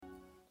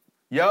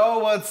Yo,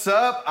 what's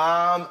up?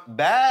 I'm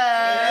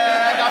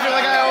back. I feel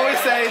like I always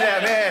say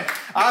that, man.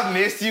 I've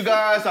missed you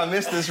guys. I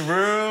miss this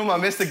room. I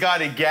miss the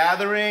guided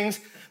gatherings.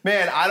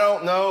 Man, I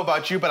don't know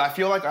about you, but I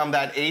feel like I'm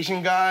that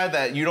Asian guy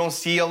that you don't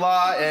see a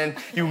lot and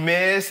you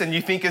miss and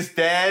you think is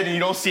dead and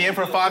you don't see him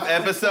for 5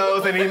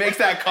 episodes and he makes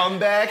that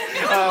comeback.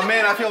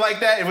 Man, I feel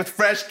like that with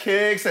fresh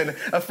kicks and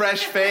a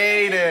fresh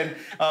fade and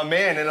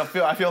I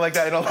feel like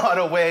that in a lot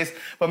of ways.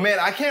 But man,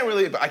 I can't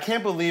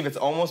believe it's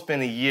almost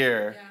been a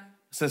year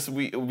since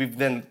we've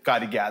done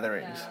guided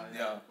gatherings.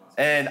 Yeah.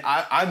 And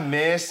I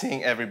miss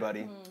seeing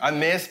everybody. I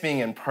miss being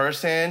in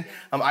person.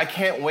 I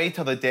can't wait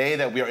till the day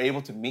that we are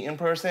able to meet in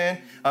person.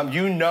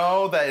 You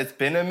know that it's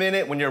been a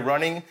minute when you're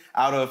running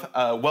out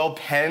of well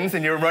pens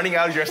and you're running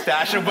out of your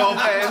stash of well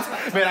pens.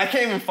 Man, I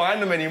can't even find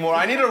them anymore.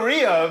 I need a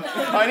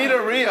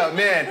re-up,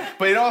 man.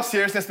 But in all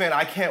seriousness, man,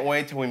 I can't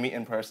wait till we meet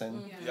in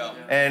person. Yeah.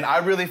 And I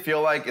really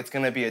feel like it's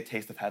gonna be a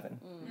taste of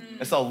heaven.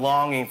 It's a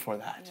longing for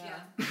that.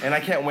 Yeah. And I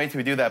can't wait till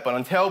we do that. But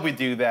until we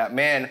do that,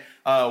 man,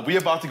 we're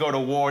about to go to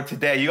war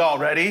today. You all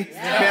ready?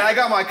 Yeah. Man, I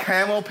got my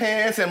camel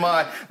pants and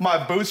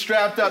my boots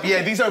strapped up.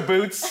 Yeah, these are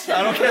boots.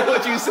 I don't care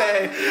what you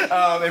say.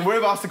 And we're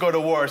about to go to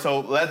war. So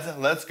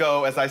let's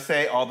go. As I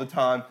say all the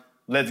time,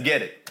 let's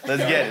get it.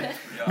 Let's get it.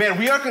 Yeah. Man,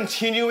 we are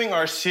continuing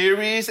our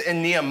series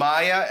in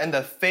Nehemiah and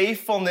the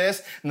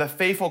faithfulness and the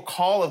faithful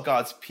call of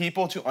God's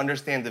people to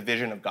understand the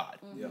vision of God.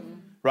 Yeah.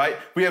 Right?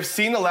 We have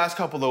seen the last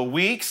couple of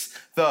weeks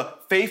the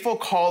faithful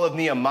call of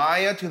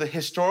Nehemiah to the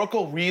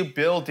historical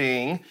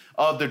rebuilding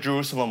of the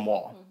Jerusalem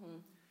wall.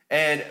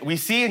 And we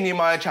see in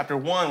Nehemiah chapter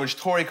 1, which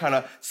Tori kind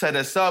of set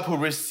us up, who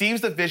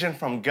receives the vision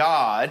from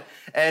God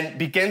and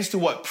begins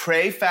to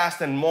pray,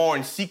 fast, and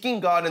mourn, seeking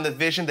God in the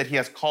vision that he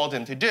has called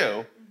him to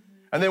do.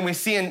 And then we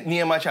see in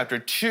Nehemiah chapter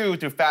 2,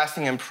 through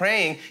fasting and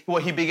praying,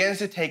 he begins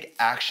to take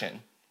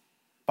action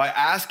by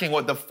asking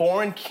the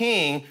foreign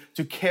king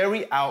to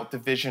carry out the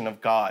vision of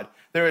God.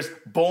 There is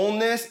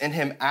boldness in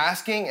him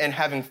asking and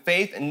having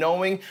faith and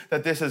knowing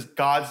that this is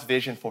God's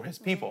vision for his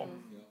people.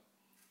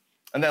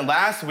 And then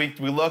last week,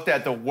 we looked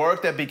at the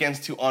work that begins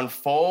to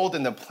unfold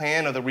in the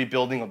plan of the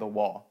rebuilding of the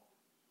wall,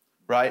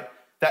 right?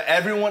 That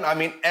everyone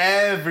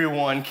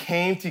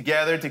came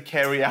together to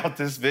carry out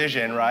this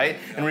vision, right?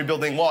 And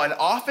rebuilding wall. And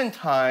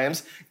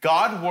oftentimes,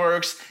 God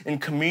works in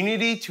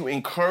community to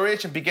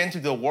encourage and begin to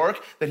do the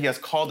work that he has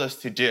called us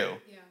to do.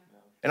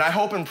 And I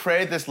hope and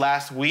pray this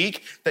last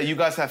week that you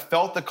guys have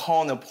felt the call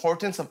and the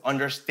importance of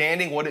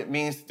understanding what it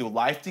means to do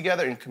life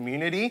together in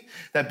community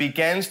that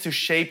begins to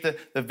shape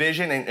the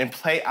vision and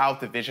play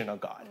out the vision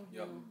of God.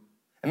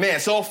 And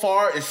man, so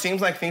far, it seems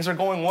like things are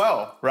going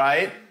well,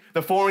 right?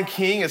 The foreign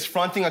king is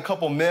fronting a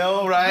couple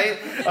mil, right?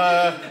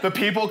 The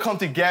people come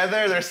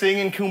together, they're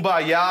singing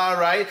Kumbaya,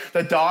 right?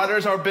 The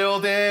daughters are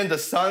building, the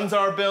sons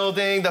are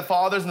building, the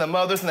fathers and the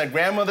mothers and the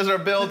grandmothers are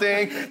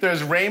building.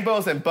 There's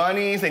rainbows and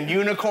bunnies and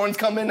unicorns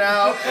coming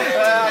out.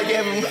 I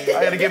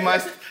gotta give my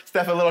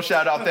Steph a little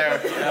shout out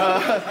there.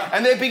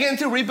 And they begin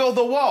to rebuild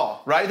the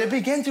wall, right? They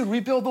begin to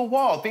rebuild the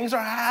wall. Things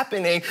are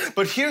happening.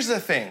 But here's the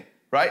thing,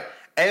 right?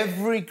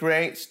 Every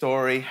great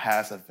story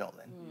has a villain.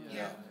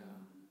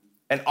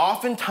 And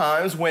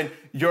oftentimes when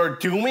you're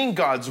doing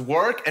God's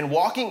work and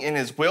walking in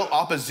his will,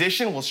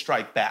 opposition will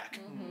strike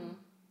back.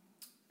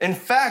 In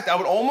fact, I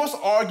would almost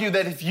argue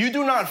that if you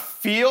do not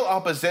feel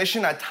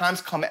opposition at times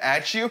come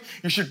at you,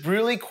 you should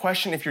really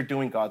question if you're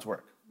doing God's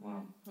work.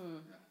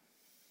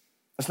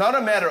 It's not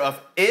a matter of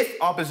if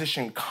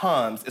opposition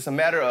comes, it's a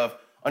matter of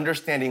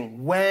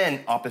understanding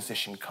when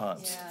opposition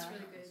comes. Yeah.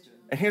 Really good.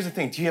 And here's the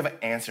thing, do you have an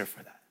answer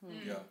for that?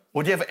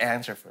 Well, do you have an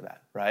answer for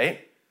that,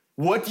 right?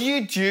 What do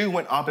you do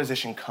when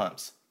opposition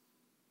comes?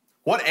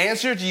 What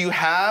answer do you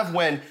have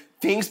when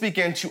things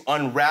begin to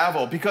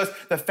unravel? Because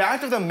the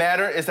fact of the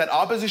matter is that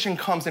opposition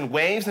comes in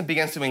waves and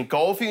begins to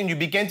engulf you and you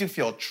begin to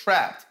feel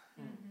trapped.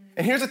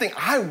 And here's the thing,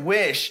 I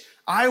wish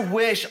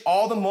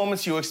all the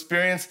moments you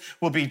experience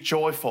will be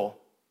joyful.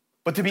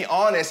 But to be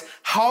honest,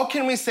 how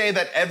can we say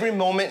that every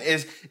moment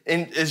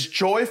is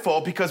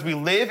joyful? Because we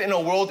live in a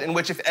world in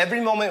which if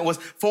every moment was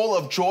full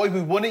of joy,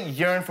 we wouldn't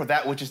yearn for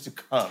that which is to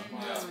come. Wow.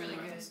 That's really good.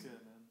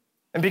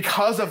 And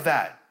because of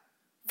that,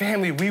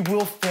 family, we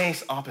will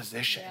face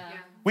opposition. Yeah.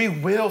 We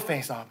will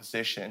face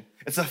opposition.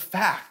 It's a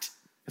fact.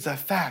 It's a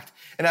fact.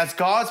 And as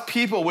God's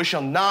people, we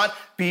shall not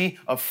be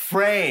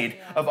afraid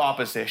of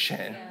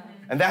opposition. Yeah.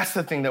 And that's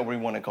the thing that we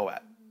want to go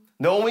at.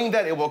 Knowing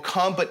that it will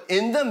come, but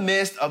in the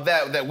midst of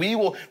that we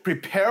will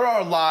prepare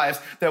our lives,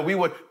 that we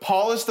would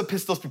polish the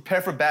pistols,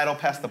 prepare for battle,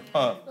 past the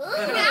pump. Ooh,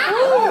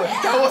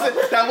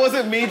 that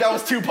wasn't me, that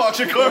was Tupac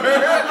Shakur.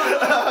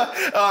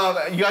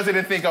 You guys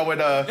didn't think I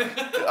would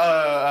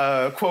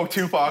quote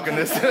Tupac in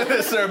this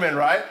sermon,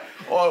 right?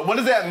 What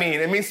does that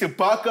mean? It means to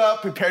buck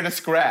up, prepare to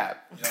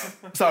scrap. Yeah.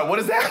 Sorry, what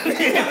does that mean?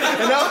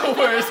 In other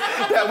words,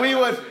 that we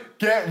would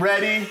get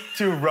ready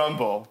to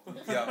rumble.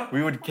 Yeah.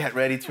 We would get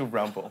ready to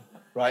rumble.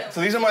 Right?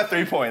 So these are my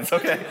 3 points,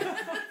 okay?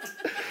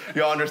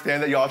 Y'all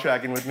understand that? Y'all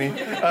tracking with me?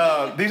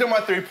 These are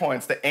my 3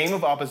 points. The aim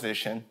of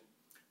opposition,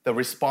 the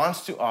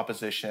response to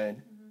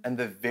opposition, and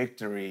the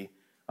victory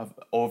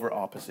over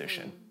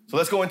opposition. So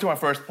let's go into our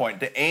first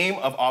point, the aim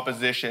of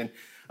opposition.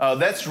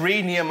 Let's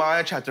read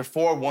Nehemiah chapter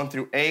 4, 1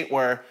 through 8,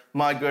 where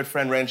my good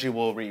friend Renji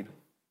will read.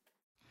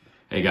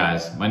 Hey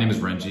guys, my name is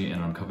Renji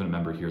and I'm a covenant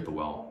member here at The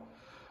Well.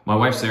 My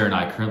wife Sarah and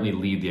I currently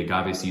lead the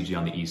Agave CG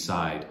on the east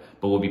side,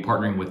 but we'll be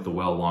partnering with The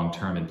Well long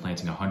term in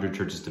planting 100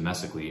 churches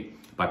domestically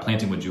by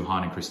planting with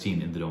Juhan and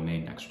Christine in the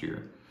domain next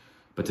year.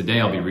 But today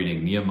I'll be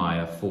reading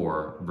Nehemiah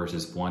 4,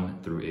 verses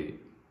 1 through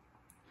 8.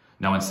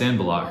 Now when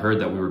Sanballat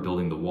heard that we were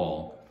building the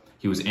wall,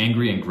 he was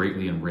angry and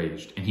greatly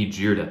enraged, and he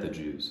jeered at the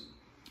Jews.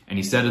 And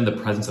he said in the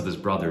presence of his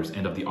brothers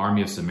and of the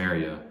army of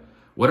Samaria,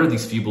 "What are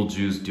these feeble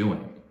Jews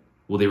doing?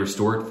 Will they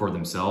restore it for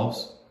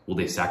themselves? Will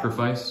they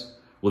sacrifice?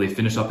 Will they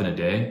finish up in a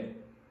day?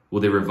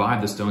 Will they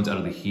revive the stones out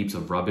of the heaps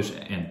of rubbish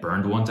and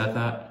burned ones at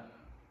that?"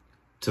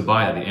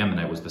 Tobiah the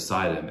Ammonite was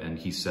beside him, and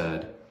he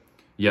said,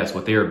 "Yes,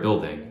 what they are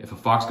building, if a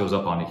fox goes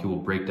up on it, he will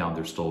break down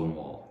their stolen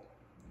wall.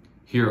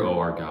 Hear, O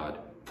our God,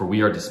 for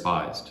we are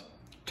despised.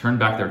 Turn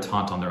back their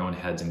taunt on their own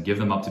heads and give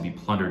them up to be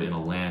plundered in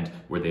a land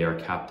where they are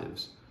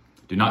captives.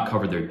 Do not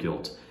cover their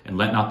guilt, and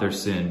let not their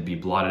sin be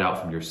blotted out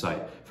from your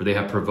sight, for they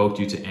have provoked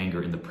you to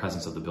anger in the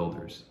presence of the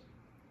builders."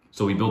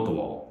 So we built the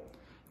wall,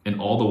 and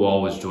all the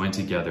wall was joined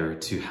together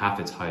to half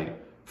its height,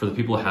 for the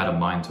people had a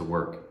mind to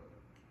work.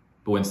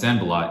 But when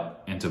Sanballat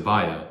and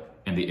Tobiah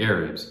and the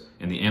Arabs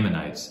and the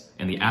Ammonites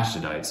and the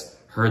Ashdodites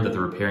heard that the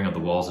repairing of the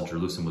walls of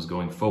Jerusalem was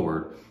going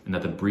forward and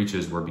that the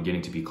breaches were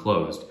beginning to be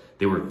closed,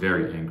 they were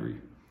very angry.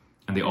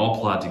 And they all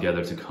plotted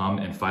together to come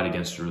and fight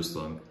against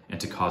Jerusalem and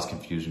to cause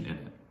confusion in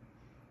it.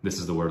 This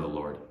is the word of the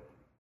Lord.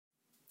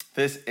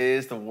 This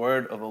is the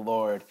word of the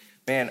Lord.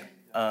 Man,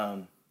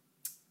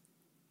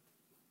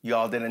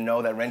 y'all didn't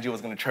know that Renji was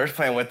going to church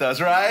plan with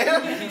us,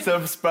 right?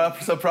 So,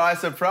 surprise,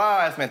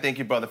 surprise. Man, thank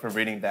you, brother, for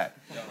reading that.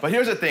 But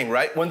here's the thing,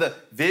 right? When the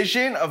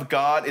vision of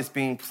God is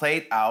being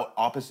played out,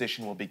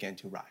 opposition will begin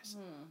to rise.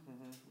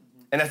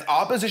 And as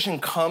opposition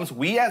comes,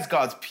 we as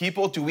God's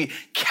people, do we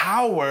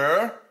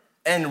cower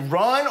and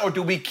run, or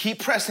do we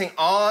keep pressing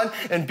on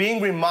and being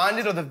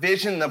reminded of the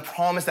vision and the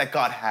promise that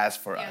God has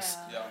for us,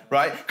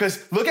 right?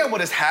 Because look at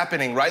what is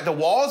happening, right? The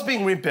wall is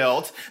being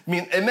rebuilt. I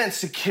mean, it meant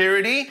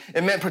security,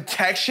 it meant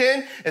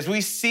protection. As we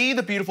see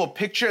the beautiful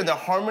picture and the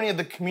harmony of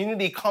the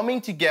community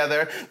coming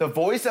together, the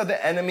voice of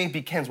the enemy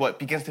begins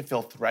to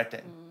feel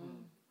threatened,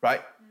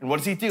 right? And what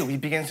does he do? He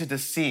begins to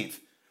deceive,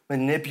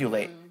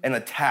 manipulate, and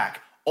attack,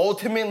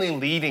 ultimately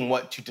leading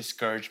to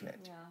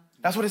discouragement.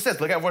 That's what it says.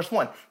 Look at verse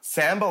 1.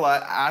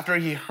 Sanballat, after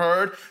he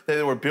heard that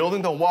they were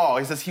building the wall,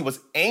 he says he was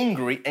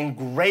angry and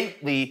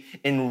greatly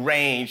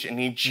enraged, and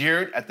he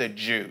jeered at the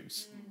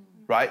Jews,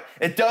 right?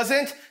 It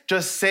doesn't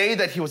just say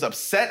that he was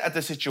upset at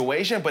the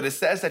situation, but it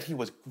says that he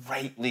was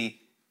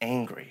greatly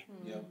angry.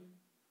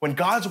 When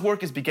God's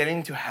work is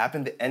beginning to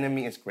happen, the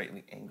enemy is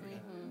greatly angry.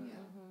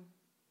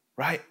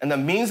 Right? And the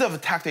means of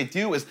attack they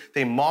do is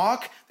they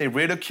mock, they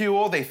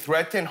ridicule, they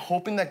threaten,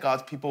 hoping that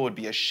God's people would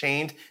be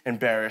ashamed,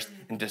 embarrassed,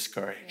 and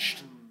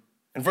discouraged.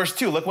 In verse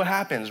 2, look what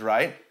happens,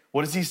 right?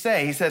 What does he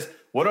say? He says,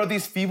 "What are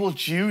these feeble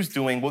Jews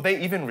doing? Will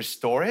they even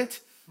restore it?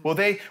 Will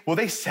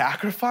they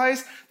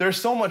sacrifice? There's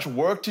so much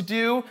work to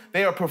do.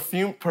 They are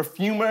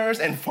perfumers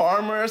and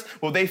farmers.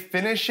 Will they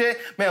finish it?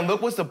 Man,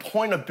 look, what's the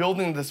point of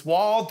building this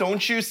wall?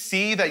 Don't you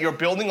see that you're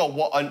building a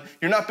wall?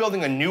 You're not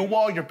building a new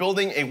wall. You're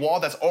building a wall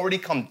that's already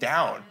come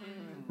down,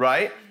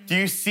 right? Do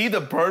you see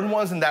the burned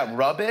ones and that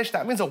rubbish?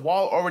 That means the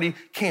wall already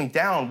came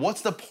down. What's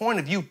the point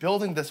of you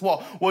building this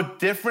wall? What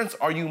difference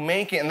are you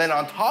making?" And then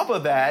on top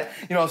of that,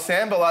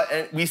 Sanballat,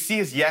 and we see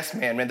his yes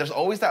man, man. There's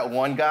always that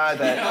one guy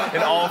that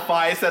in all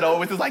fights that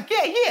always is like,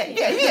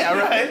 yeah,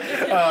 right?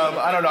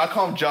 I don't know, I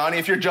call him Johnny.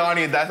 If you're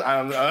Johnny, I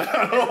don't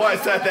know why I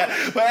said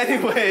that. But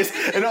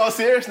anyways, in all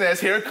seriousness,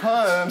 here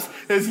comes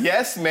his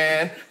yes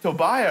man,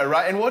 Tobiah,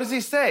 right? And what does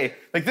he say?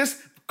 Like,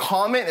 this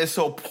comment is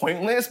so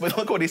pointless, but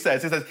look what he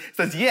says. He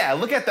says, "Yeah,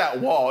 look at that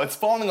wall. It's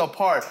falling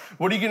apart.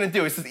 What are you going to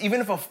do?" He says,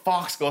 "Even if a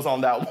fox goes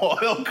on that wall,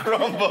 it'll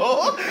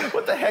crumble."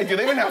 What the heck? Do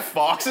they even have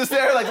foxes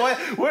there? Like, what?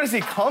 Where is he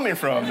coming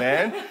from,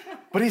 man?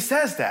 But he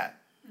says that,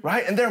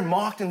 right? And they're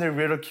mocked and they're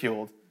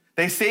ridiculed.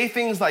 They say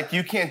things like,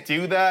 "You can't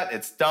do that.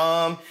 It's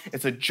dumb.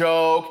 It's a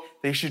joke.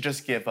 They should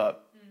just give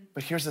up."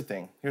 But here's the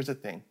thing.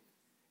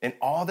 In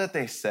all that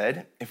they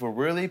said, if we're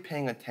really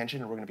paying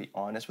attention and we're going to be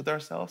honest with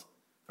ourselves,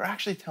 they're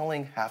actually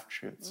telling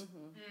half-truths.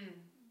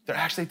 They're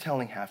actually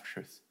telling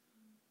half-truths.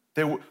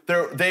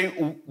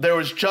 There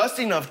was just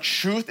enough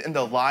truth in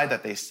the lie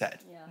that they said.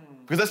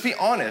 Because let's be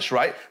honest,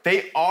 right?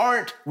 They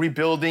aren't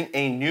rebuilding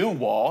a new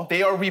wall.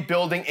 They are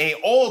rebuilding an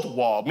old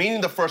wall,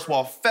 meaning the first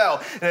wall fell.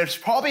 And it's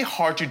probably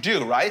hard to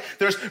do, right?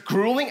 There's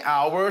grueling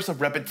hours of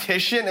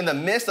repetition in the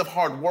midst of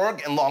hard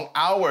work and long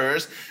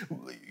hours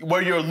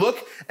where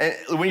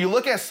when you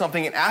look at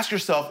something and ask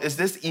yourself, is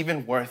this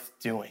even worth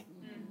doing?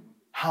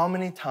 How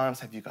many times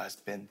have you guys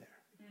been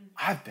there?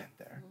 I've been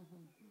there,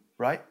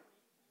 right?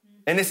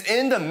 And it's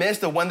in the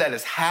midst of when that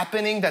is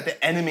happening that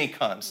the enemy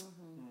comes.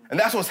 And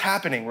that's what's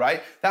happening,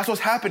 right? That's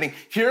what's happening.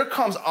 Here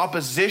comes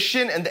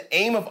opposition, and the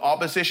aim of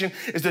opposition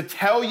is to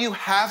tell you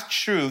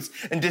half-truths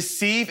and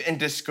deceive and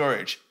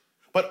discourage.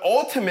 but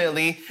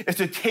ultimately is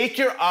to take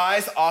your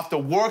eyes off the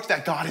work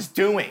that God is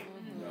doing.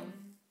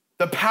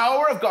 The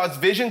power of God's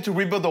vision to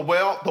rebuild the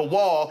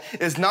wall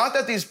is not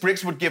that these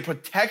bricks would give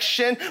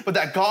protection, but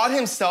that God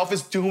himself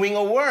is doing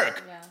a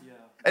work. Yeah.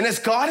 And it's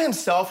God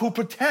himself who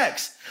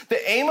protects.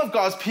 The aim of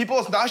God's people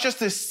is not just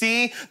to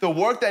see the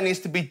work that needs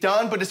to be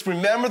done, but it's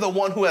remember the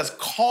one who has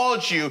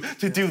called you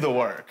to do the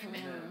work.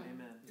 Amen.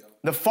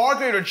 The far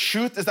greater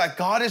truth is that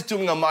God is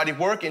doing a mighty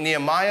work in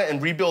Nehemiah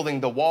and rebuilding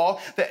the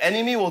wall. The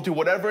enemy will do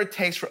whatever it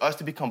takes for us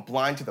to become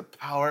blind to the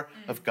power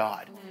of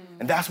God.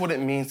 And that's what it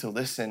means to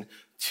listen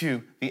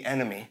to the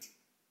enemy.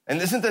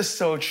 And isn't this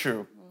so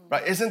true?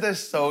 Right? Isn't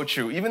this so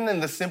true? Even in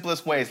the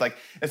simplest ways, like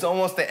it's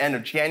almost the end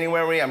of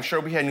January. I'm sure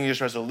we had New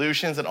Year's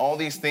resolutions and all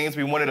these things.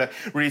 We wanted to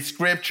read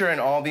scripture and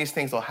all these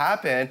things will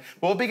happen.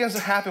 But what begins to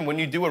happen when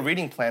you do a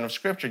reading plan of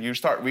scripture? You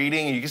start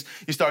reading, and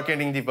you start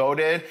getting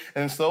devoted,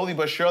 and slowly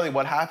but surely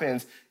what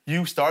happens?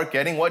 You start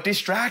getting what?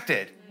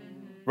 Distracted,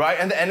 right?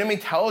 And the enemy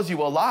tells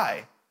you a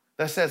lie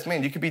that says,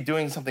 man, you could be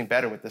doing something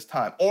better with this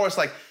time. Or it's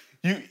like,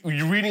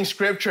 you're reading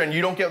scripture and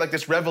you don't get like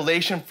this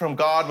revelation from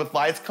God with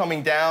lights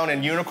coming down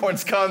and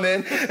unicorns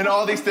coming and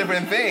all these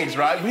different things,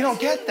 right? We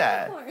don't get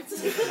that.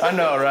 I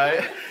know,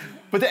 right?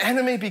 But the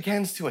enemy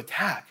begins to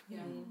attack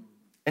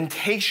and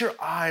takes your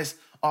eyes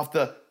off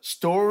the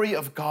story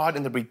of God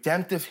and the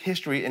redemptive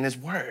history in his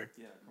word.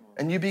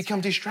 And you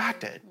become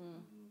distracted,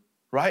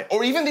 right?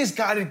 Or even these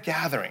guided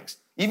gatherings.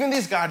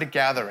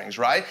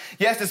 Right?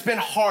 Yes, it's been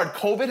hard.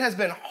 COVID has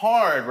been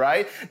hard,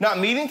 right? Not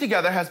meeting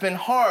together has been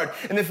hard.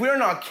 And if we are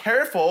not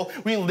careful,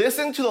 we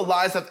listen to the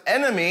lies of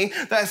enemy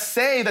that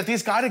say that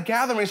these guided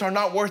gatherings are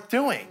not worth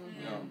doing.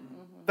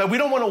 That we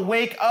don't want to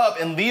wake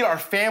up and lead our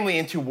family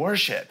into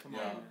worship.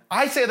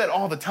 I say that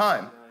all the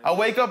time. I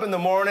wake up in the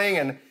morning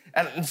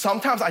and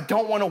sometimes I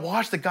don't want to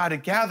watch the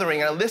guided gathering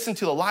and I listen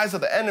to the lies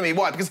of the enemy.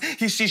 Why? Because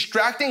he's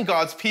distracting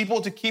God's people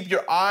to keep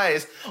your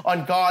eyes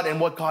on God and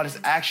what God is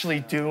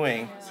actually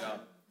doing.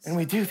 And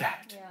we do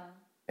that.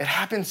 It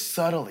happens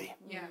subtly.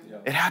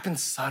 It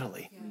happens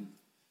subtly.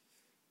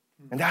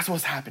 And that's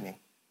what's happening.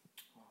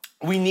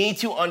 We need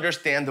to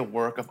understand the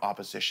work of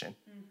opposition.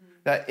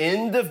 That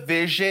in the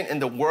vision and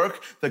the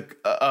work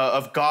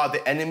of God,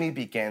 the enemy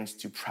begins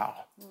to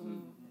prowl.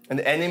 And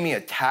the enemy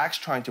attacks,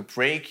 trying to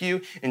break you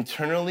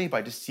internally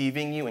by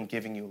deceiving you and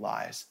giving you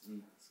lies.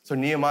 So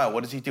Nehemiah,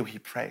 what does he do? He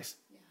prays.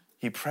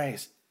 He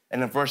prays.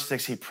 And in verse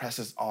 6, he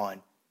presses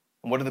on.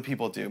 And what do the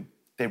people do?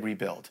 They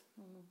rebuild.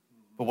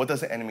 But what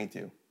does the enemy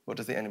do? What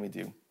does the enemy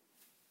do?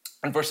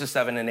 In verses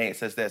 7 and 8, it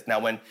says this. Now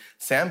when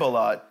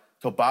Sanballat,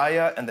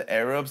 Tobiah, and the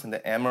Arabs, and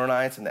the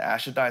Ammonites, and the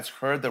Ashdodites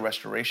heard the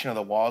restoration of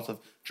the walls of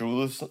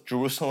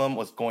Jerusalem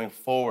was going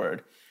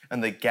forward,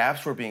 and the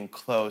gaps were being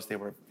closed, they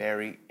were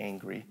very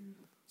angry.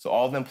 So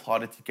all of them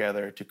plotted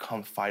together to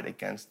come fight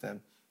against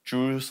them,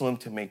 Jerusalem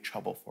to make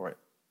trouble for it.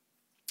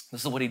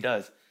 This is what he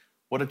does.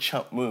 What a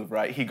chump move,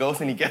 right? He goes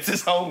and he gets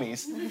his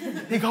homies.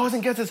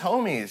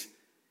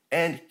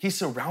 And he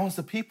surrounds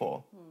the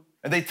people.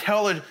 And they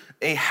tell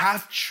a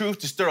half-truth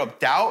to stir up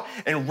doubt.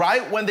 And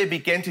right when they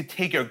begin to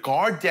take your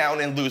guard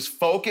down and lose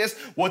focus,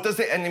 what does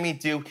the enemy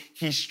do?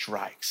 He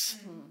strikes.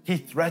 He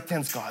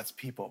threatens God's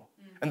people.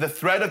 And the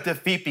threat of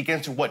defeat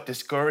begins to what?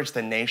 Discourage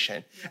the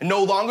nation. And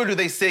no longer do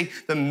they see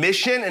the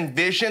mission and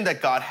vision that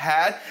God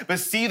had, but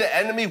see the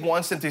enemy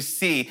wants them to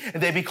see,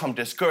 and they become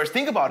discouraged.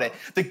 Think about it.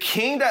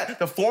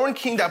 The foreign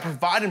king that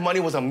provided money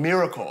was a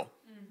miracle.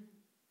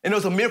 And it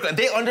was a miracle. And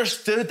they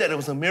understood that it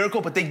was a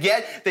miracle, but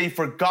yet they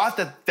forgot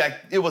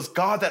that it was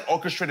God that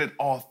orchestrated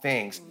all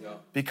things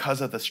because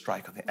of the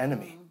strike of the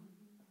enemy.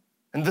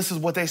 And this is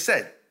what they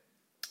said.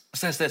 It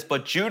says this,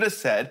 but Judah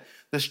said,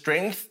 the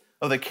strength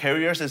of the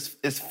carriers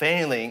is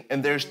failing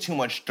and there's too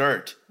much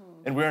dirt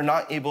and we're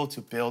not able to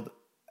build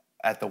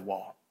at the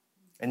wall.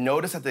 And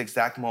notice at the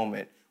exact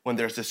moment when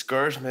there's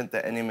discouragement,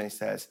 the enemy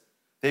says,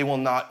 they will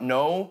not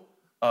know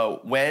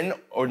when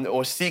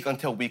or seek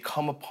until we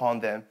come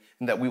upon them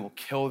and that we will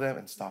kill them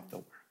and stop the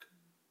work.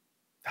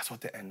 That's what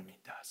the enemy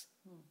does.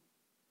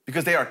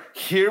 Because they are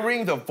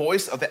hearing the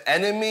voice of the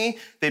enemy,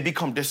 they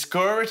become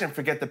discouraged and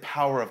forget the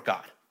power of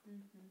God.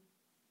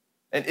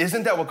 And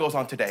isn't that what goes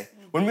on today?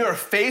 When we are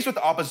faced with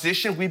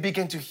opposition, we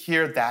begin to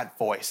hear that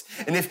voice.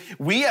 And if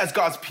we as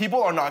God's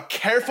people are not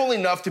careful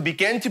enough to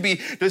begin to be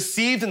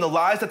deceived in the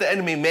lies that the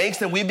enemy makes,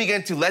 then we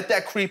begin to let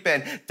that creep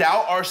in,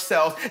 doubt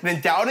ourselves. And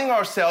in doubting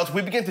ourselves,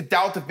 we begin to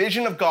doubt the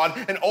vision of God,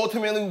 and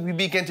ultimately we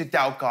begin to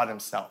doubt God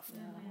himself.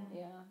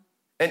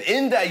 And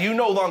in that, you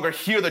no longer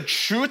hear the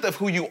truth of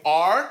who you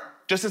are,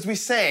 just as we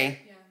sang,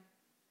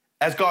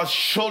 as God's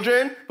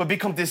children, but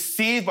become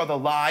deceived by the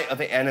lie of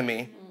the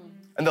enemy.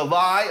 And the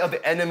lie of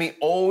the enemy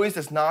always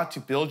is not to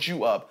build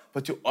you up,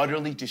 but to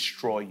utterly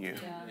destroy you.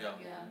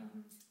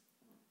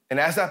 And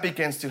as that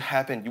begins to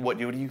happen, what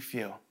do you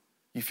feel?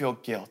 You feel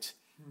guilt,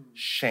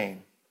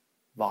 shame,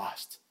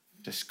 lost,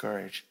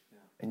 discouraged.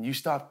 And you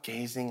stop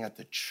gazing at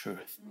the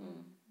truth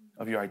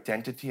of your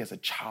identity as a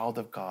child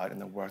of God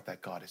and the work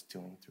that God is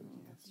doing through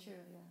you. That's true,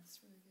 yeah, that's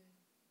really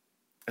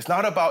good. It's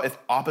not about if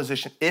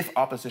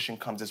opposition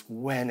comes, it's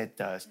when it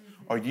does.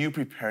 Are you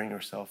preparing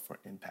yourself for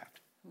impact?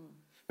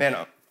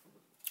 Man,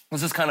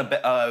 this is kind of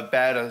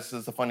bad. This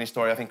is a funny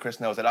story. I think Chris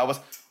knows it. I was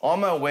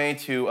on my way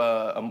to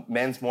a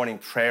men's morning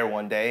prayer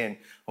one day, and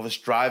I was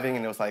driving,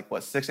 and it was like,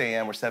 6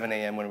 a.m. or 7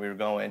 a.m. when we were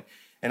going.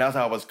 And as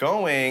I was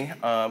going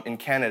in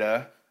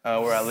Canada,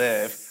 where I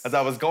live, as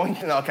I was going,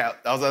 I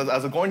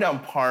was going down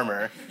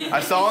Palmer,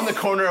 I saw in the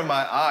corner of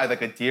my eye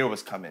like a deer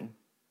was coming,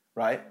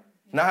 right?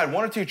 And I had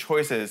one or two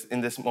choices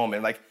in this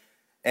moment,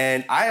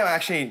 and I am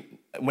actually,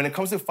 when it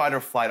comes to fight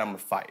or flight, I'm gonna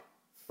fight,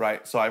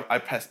 right? So I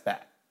pressed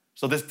back.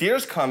 So this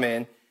deer's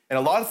coming, and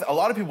a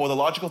lot of people, the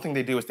logical thing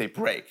they do is they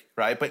brake,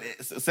 right? But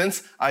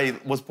since I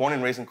was born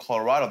and raised in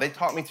Colorado, they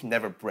taught me to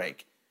never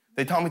brake.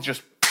 They taught me to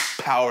just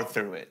power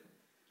through it,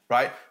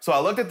 right? So I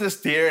looked at this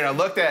deer, and I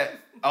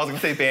was gonna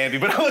say Bambi,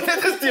 but I looked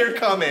at this deer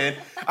coming.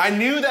 I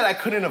knew that I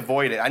couldn't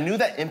avoid it. I knew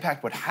that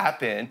impact would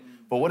happen,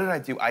 but what did I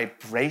do? I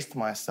braced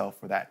myself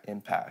for that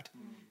impact.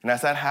 And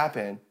as that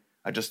happened,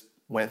 I just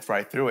went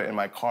right through it, and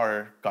my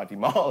car got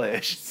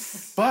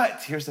demolished.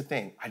 But here's the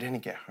thing, I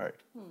didn't get hurt.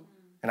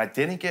 And I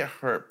didn't get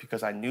hurt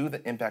because I knew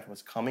the impact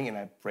was coming, and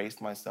I braced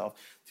myself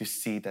to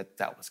see that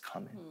that was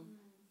coming.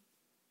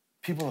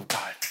 People of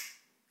God,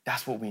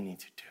 that's what we need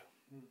to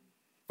do.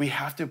 We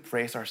have to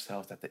brace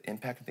ourselves that the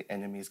impact of the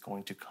enemy is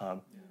going to come.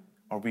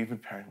 Are we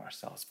preparing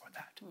ourselves for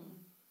that?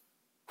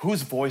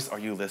 Whose voice are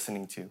you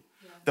listening to?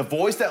 The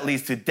voice that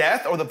leads to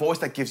death, or the voice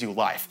that gives you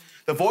life?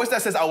 The voice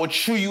that says, I will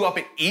chew you up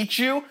and eat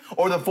you,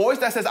 or the voice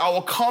that says, I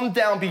will come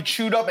down, be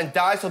chewed up, and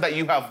die so that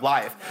you have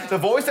life? The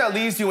voice that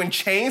leaves you in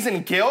chains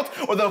and guilt,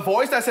 or the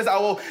voice that says, I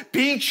will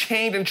be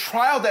chained and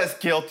trialed as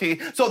guilty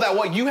so that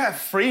what you have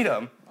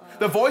freedom?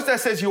 The voice that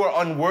says you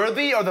are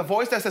unworthy, or the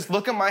voice that says,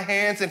 look at my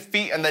hands and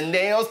feet and the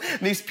nails, and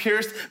these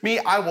pierced me,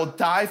 I will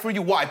die for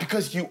you. Why?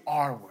 Because you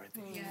are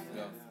worthy.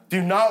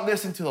 Do not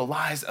listen to the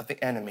lies of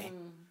the enemy.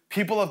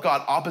 People of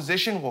God,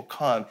 opposition will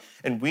come,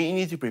 and we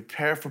need to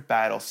prepare for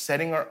battle,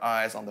 setting our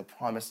eyes on the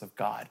promise of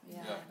God.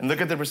 And look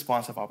at the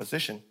response of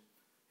opposition.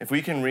 If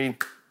we can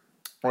read,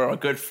 or our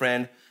good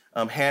friend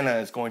Hannah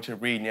is going to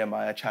read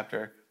Nehemiah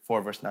chapter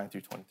 4, verse 9 through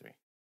 23.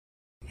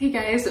 Hey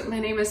guys, my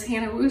name is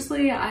Hannah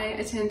Woosley. I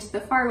attend the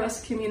Far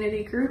West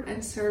Community Group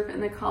and serve in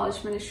the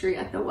college ministry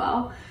at The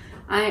Well.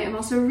 I am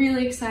also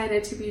really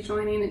excited to be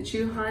joining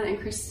Juhan and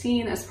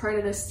Christine as part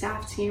of the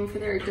staff team for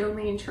their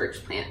domain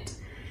church plant.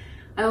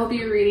 I will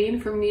be reading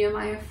from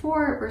Nehemiah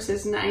 4,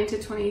 verses 9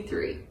 to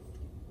 23.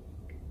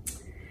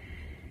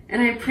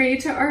 And I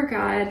prayed to our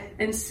God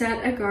and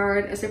set a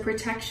guard as a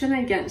protection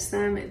against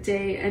them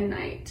day and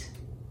night.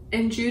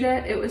 In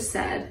Judah it was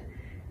said,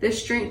 the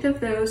strength of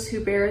those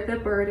who bear the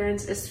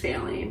burdens is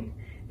failing.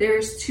 There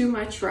is too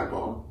much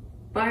rubble.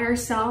 By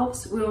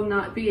ourselves we will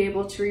not be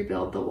able to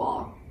rebuild the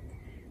wall.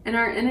 And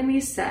our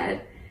enemies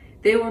said,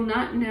 they will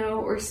not know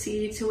or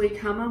see till we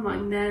come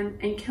among them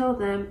and kill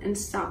them and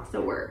stop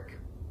the work.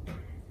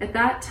 At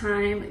that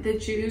time, the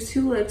Jews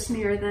who lived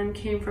near them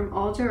came from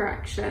all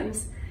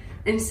directions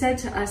and said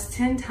to us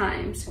 10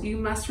 times, you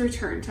must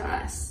return to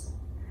us.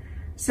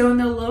 So in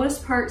the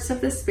lowest parts of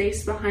the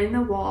space behind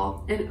the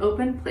wall and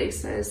open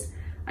places,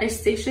 I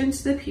stationed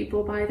the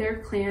people by their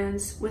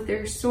clans with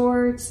their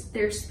swords,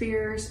 their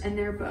spears, and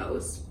their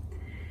bows.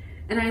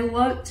 And I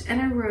looked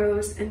and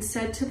arose and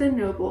said to the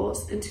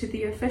nobles and to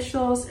the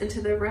officials and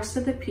to the rest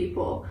of the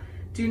people,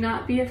 do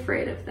not be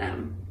afraid of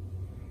them.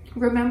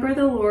 Remember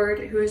the Lord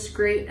who is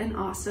great and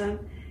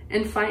awesome,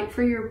 and fight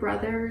for your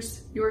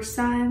brothers, your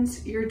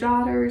sons, your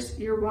daughters,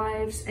 your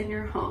wives, and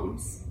your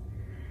homes.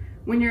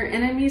 When your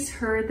enemies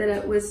heard that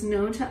it was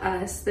known to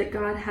us that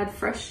God had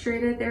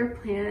frustrated their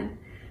plan,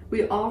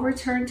 we all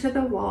returned to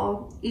the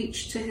wall,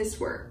 each to his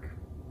work.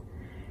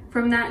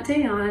 From that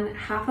day on,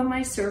 half of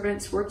my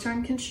servants worked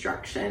on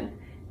construction,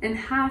 and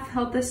half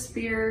held the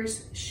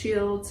spears,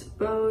 shields,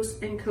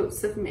 bows, and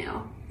coats of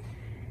mail.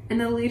 And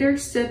the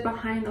leaders stood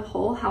behind the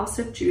whole house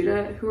of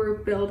Judah who were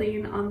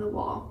building on the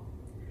wall.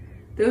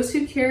 Those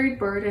who carried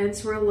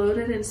burdens were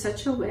loaded in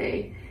such a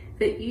way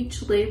that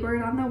each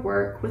labored on the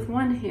work with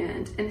one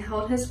hand and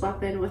held his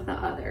weapon with the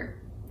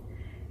other.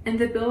 And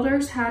the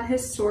builders had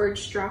his sword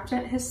strapped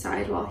at his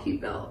side while he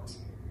built.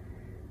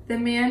 The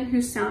man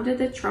who sounded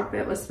the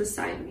trumpet was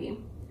beside me.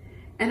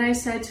 And I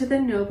said to the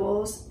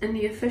nobles and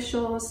the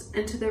officials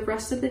and to the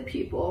rest of the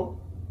people,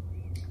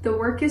 the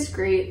work is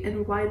great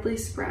and widely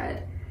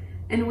spread,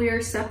 and we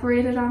are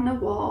separated on the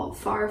wall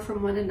far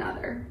from one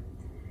another.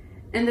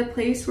 In the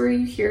place where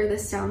you hear the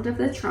sound of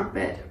the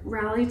trumpet,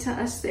 rally to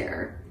us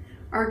there.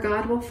 Our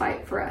God will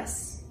fight for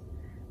us.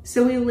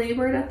 So we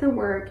labored at the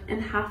work,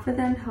 and half of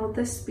them held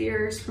the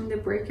spears from the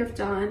break of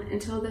dawn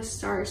until the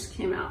stars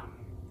came out.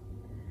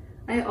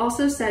 I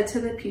also said to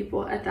the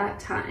people at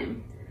that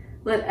time,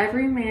 let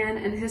every man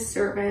and his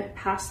servant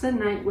pass the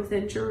night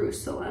within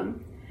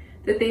Jerusalem,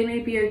 that they may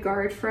be a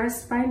guard for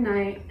us by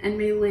night and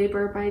may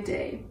labor by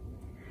day.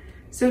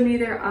 So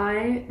neither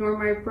I, nor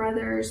my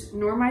brothers,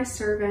 nor my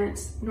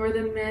servants, nor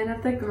the men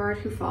of the guard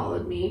who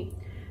followed me,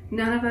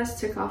 none of us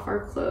took off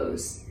our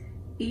clothes.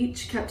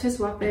 Each kept his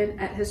weapon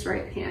at his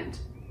right hand.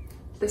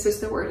 This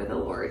is the word of the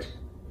Lord.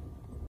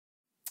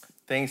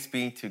 Thanks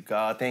be to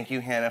God. Thank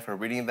you, Hannah, for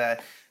reading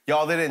that.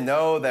 Y'all didn't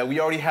know that we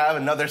already have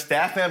another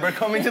staff member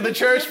coming to the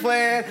church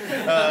plan.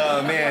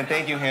 Man,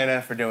 thank you,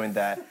 Hannah, for doing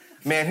that.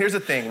 Man, here's the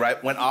thing,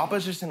 right? When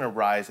opposition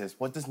arises,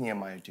 what does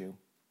Nehemiah do?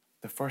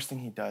 The first thing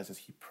he does is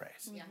he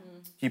prays. Yeah.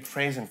 He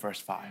prays in verse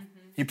 5. Mm-hmm.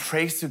 He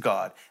prays to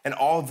God. And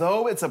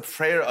although it's a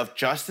prayer of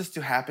justice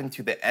to happen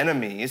to the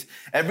enemies,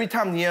 every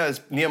time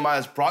Nehemiah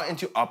is brought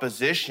into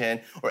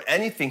opposition or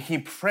anything, he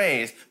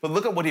prays. But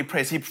look at what he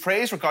prays. He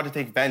prays for God to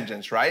take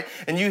vengeance, right?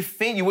 And you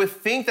would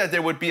think that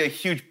there would be a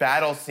huge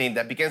battle scene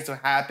that begins to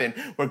happen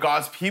where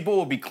God's people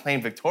will be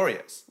claimed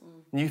victorious.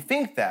 And you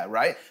think that,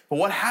 right? But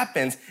what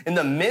happens in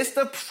the midst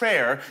of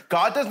prayer,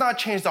 God does not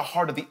change the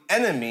heart of the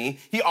enemy.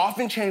 He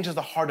often changes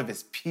the heart of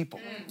his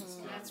people.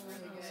 That's really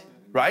good.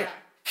 Right?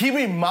 He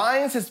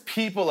reminds his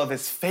people of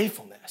his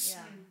faithfulness.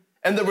 Yeah.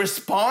 And the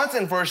response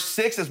in verse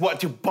 6 is what?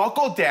 To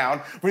buckle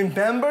down,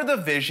 remember the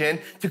vision,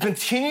 to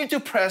continue to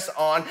press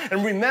on,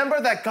 and remember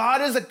that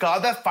God is a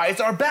God that fights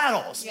our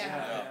battles.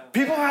 Yeah.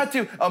 People had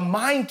a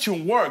mind to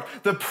work.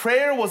 The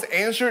prayer was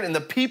answered in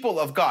the people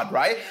of God,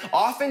 right? Yeah.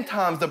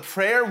 Oftentimes, the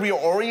prayer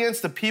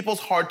reorients the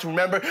people's heart to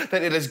remember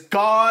that it is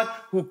God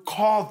who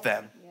called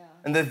them,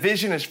 and the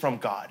vision is from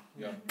God.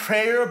 Yeah.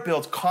 Prayer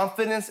builds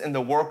confidence in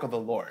the work of the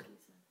Lord.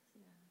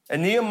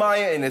 And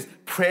Nehemiah in his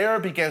prayer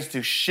begins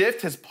to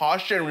shift his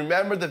posture and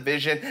remember the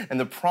vision and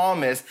the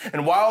promise.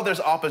 And while there's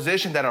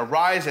opposition that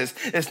arises,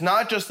 it's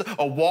not just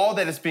a wall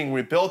that is being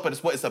rebuilt, but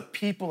it's the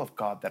people of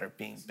God that are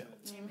being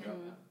built.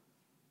 Amen.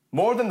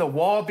 More than the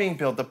wall being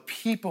built, the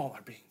people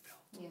are being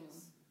built.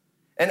 Yes.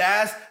 And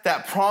as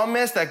that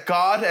promise that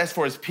God has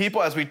for his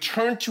people, as we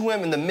turn to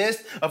him in the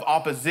midst of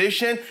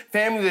opposition,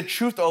 family, the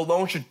truth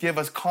alone should give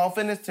us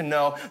confidence to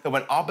know that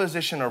when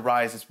opposition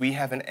arises, we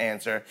have an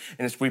answer.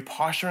 And it's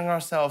reposturing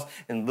ourselves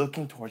and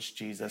looking towards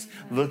Jesus,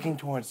 looking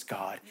towards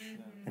God,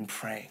 and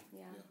praying.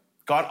 Yeah.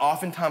 God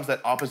oftentimes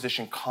let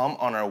opposition come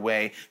on our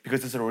way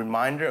because it's a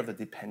reminder of the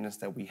dependence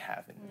that we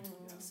have in him.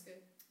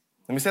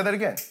 Let me say that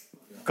again.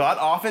 God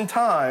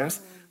oftentimes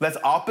lets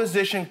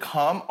opposition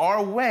come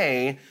our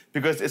way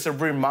because it's a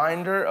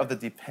reminder of the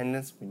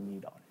dependence we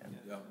need on him.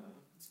 Yeah.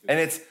 And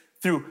it's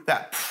through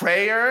that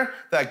prayer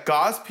that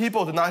God's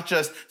people do not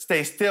just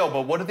stay still,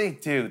 but what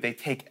do? They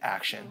take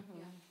action.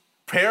 Mm-hmm.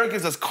 Prayer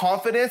gives us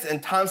confidence in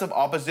times of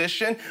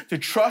opposition to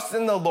trust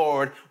in the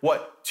Lord,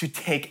 to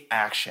take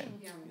action.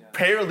 Yeah.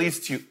 Prayer leads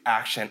to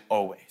action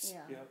always.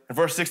 Yeah. In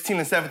verse 16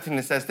 and 17,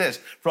 it says this: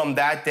 from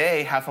that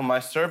day, half of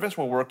my servants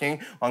were working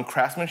on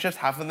craftsmanship,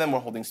 half of them were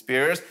holding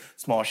spears,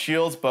 small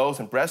shields, bows,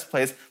 and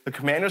breastplates. The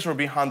commanders were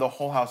behind the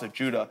whole house of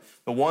Judah.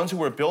 The ones who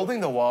were building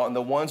the wall and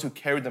the ones who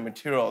carried the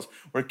materials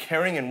were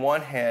carrying in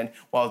one hand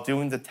while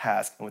doing the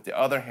task, and with the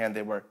other hand,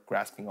 they were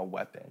grasping a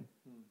weapon.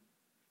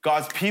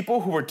 God's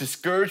people who were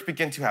discouraged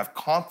begin to have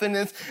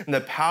confidence in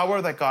the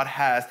power that God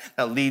has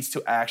that leads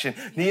to action.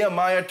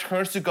 Nehemiah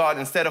turns to God.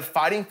 Instead of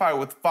fighting fire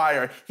with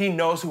fire, he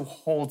knows who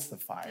holds the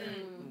fire.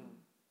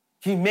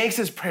 He makes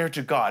his prayer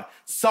to God,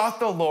 sought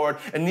the Lord,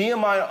 and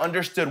Nehemiah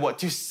understood what?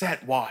 To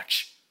set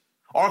watch.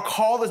 Our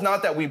call is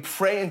not that we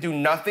pray and do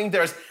nothing.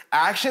 There's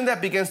action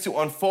that begins to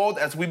unfold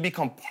as we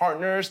become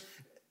partners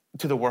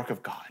to the work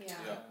of God. Yeah.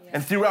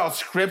 And throughout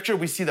Scripture,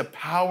 we see the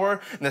power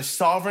and the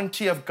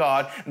sovereignty of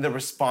God and the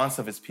response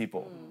of his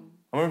people.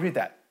 I'm going to repeat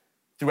that.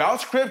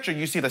 Throughout Scripture,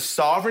 you see the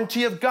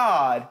sovereignty of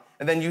God,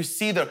 and then you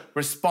see the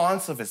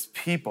response of his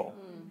people.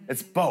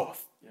 It's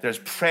both. There's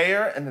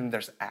prayer, and then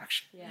there's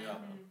action.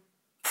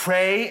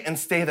 Pray and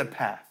stay the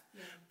path.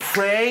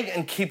 Pray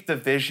and keep the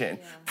vision.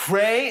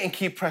 Pray and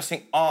keep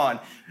pressing on.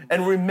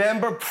 And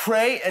remember,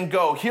 pray and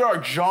go. Here are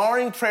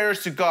jarring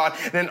prayers to God.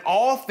 And in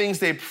all things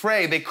they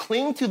pray. They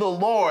cling to the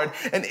Lord.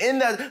 And in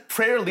that,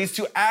 prayer leads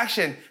to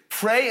action.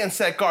 Pray and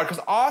set guard.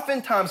 Because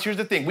oftentimes, here's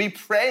the thing. We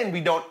pray and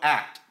we don't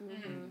act.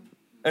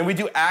 And we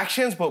do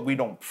actions, but we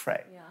don't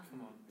pray.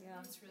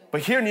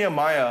 But here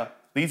Nehemiah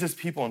leads his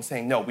people in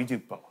saying, no, we do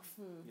both.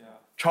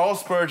 Charles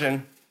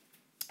Spurgeon,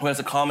 who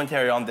has a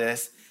commentary on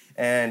this,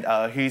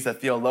 and he's a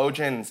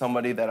theologian and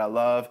somebody that I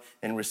love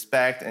and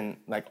respect, and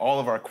like all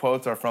of our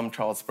quotes are from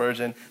Charles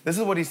Spurgeon. This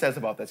is what he says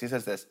about this. He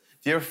says this: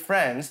 dear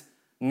friends,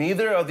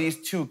 neither of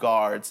these two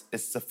guards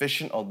is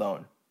sufficient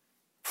alone.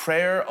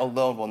 Prayer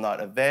alone will not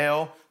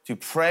avail. To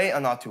pray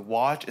and not to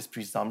watch is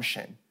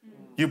presumption.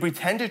 You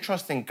pretend to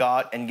trust in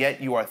God, and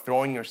yet you are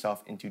throwing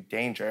yourself into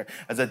danger,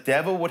 as the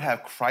devil would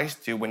have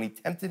Christ do when he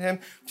tempted him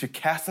to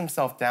cast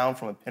himself down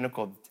from a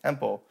pinnacle of the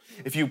temple.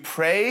 If you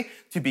pray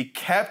to be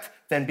kept,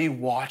 then be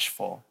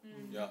watchful.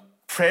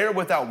 Prayer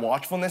without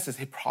watchfulness is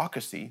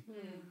hypocrisy.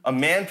 A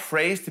man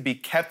prays to be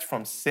kept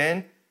from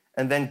sin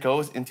and then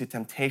goes into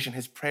temptation.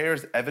 His prayer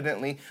is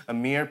evidently a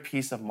mere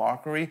piece of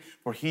mockery,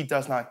 for he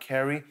does not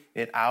carry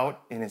it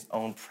out in his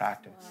own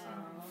practice.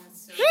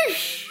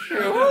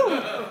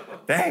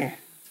 Dang.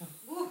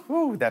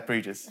 Woo, that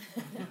preaches.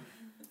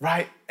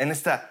 Right? And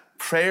it's that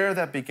prayer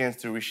that begins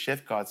to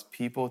reshift God's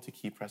people to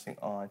keep pressing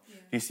on. Do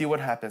you see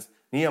what happens?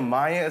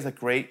 Nehemiah is a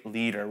great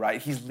leader,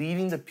 right? He's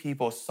leading the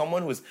people,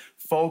 someone who's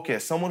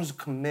focused, someone who's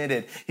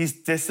committed. He's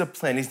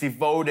disciplined, he's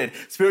devoted,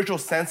 spiritual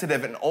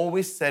sensitive, and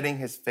always setting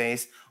his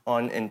face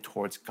on and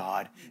towards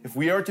God. If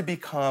we are to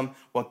become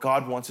what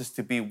God wants us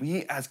to be,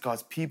 we as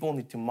God's people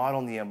need to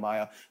model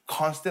Nehemiah,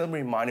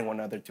 constantly reminding one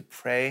another to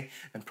pray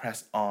and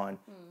press on,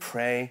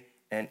 pray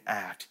and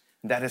act.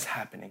 And that is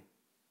happening.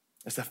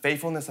 It's the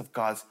faithfulness of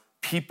God's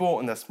people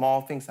and the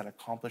small things that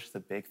accomplish the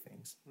big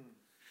things.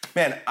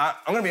 Man, I'm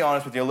gonna be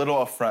honest with you, a little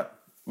upfront.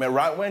 Man,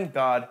 right when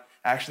God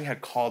actually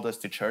had called us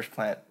to church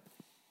plant,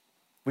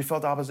 we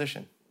felt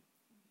opposition.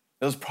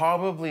 It was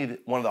probably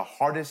one of the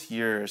hardest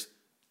years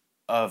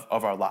of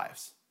our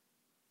lives.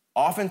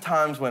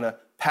 Oftentimes when a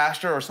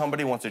pastor or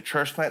somebody wants to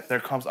church plant,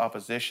 there comes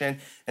opposition.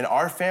 And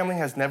our family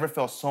has never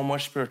felt so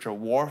much spiritual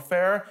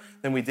warfare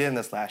than we did in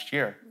this last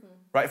year.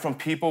 Right? From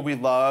people we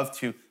love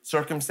to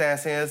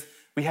circumstances.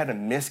 We had a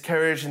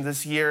miscarriage in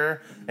this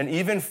year. And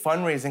even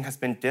fundraising has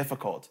been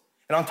difficult.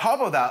 And on top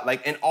of that,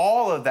 like in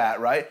all of that,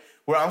 right,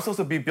 where I'm supposed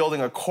to be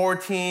building a core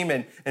team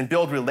and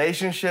build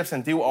relationships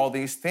and do all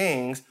these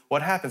things,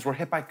 what happens? We're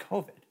hit by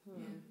COVID.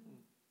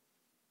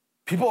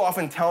 People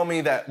often tell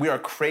me that we are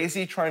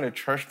crazy trying to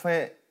church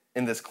plant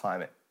in this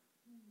climate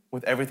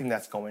with everything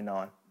that's going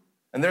on.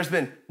 And there's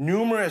been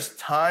numerous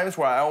times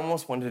where I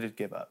almost wanted to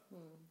give up,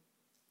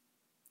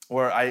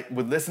 where I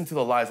would listen to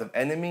the lies of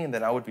enemy and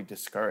then I would be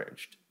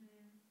discouraged.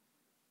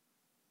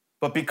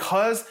 But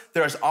because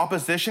there's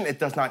opposition, it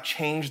does not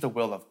change the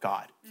will of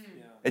God.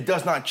 It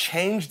does not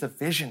change the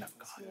vision of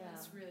God.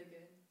 That's really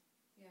good.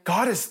 Yeah.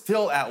 God is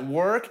still at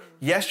work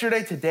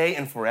yesterday, today,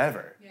 and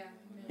forever. Yeah.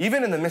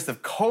 Even in the midst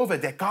of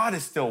COVID, that God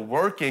is still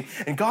working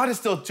and God is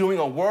still doing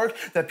a work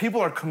that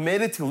people are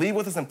committed to lead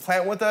with us and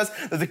plant with us,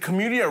 that the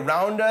community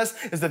around us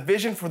is the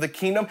vision for the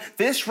kingdom.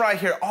 This right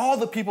here, all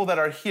the people that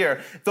are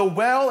here, the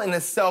well in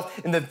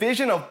itself, in the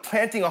vision of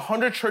planting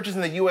 100 churches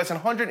in the U.S.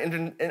 and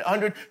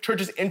 100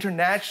 churches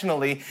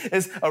internationally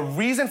is a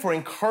reason for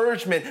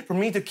encouragement for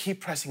me to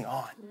keep pressing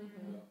on.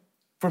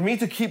 For me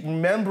to keep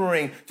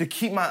remembering, to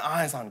keep my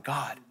eyes on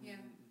God. Yeah.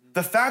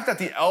 The fact that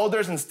the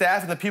elders and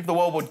staff and the people of the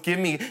world would give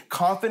me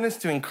confidence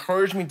to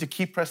encourage me to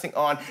keep pressing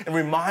on and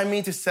remind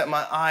me to set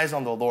my eyes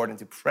on the Lord and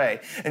to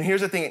pray. And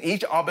here's the thing, in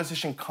each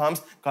opposition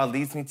comes, God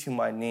leads me to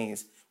my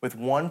knees with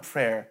one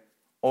prayer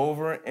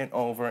over and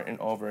over and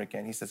over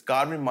again. He says,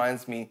 God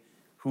reminds me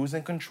who's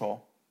in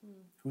control,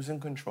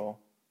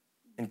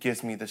 and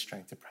gives me the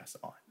strength to press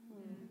on.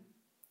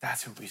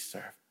 That's who we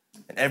serve.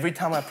 And every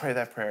time I pray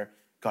that prayer,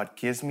 God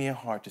gives me a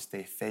heart to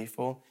stay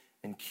faithful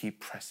and keep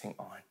pressing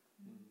on,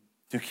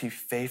 to keep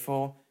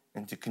faithful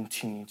and to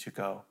continue to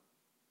go.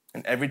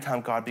 And every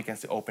time God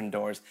begins to open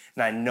doors,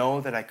 and I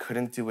know that I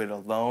couldn't do it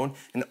alone,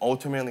 and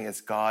ultimately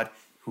it's God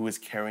who is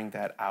carrying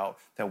that out,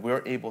 that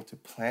we're able to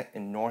plant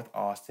in North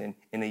Austin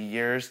in a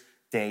year's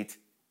date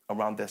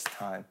around this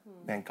time.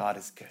 Man, God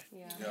is good.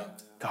 Yeah.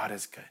 God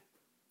is good.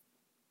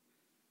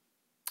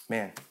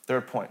 Man,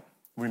 third point,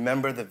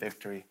 remember the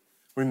victory.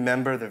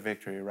 Remember the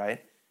victory,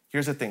 right?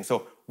 Here's the thing.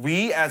 So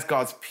we as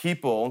God's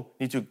people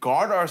need to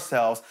guard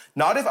ourselves,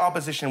 not if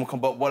opposition will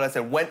come, but what I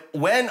said,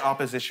 when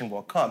opposition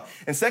will come.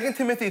 And 2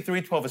 Timothy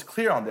 3:12 is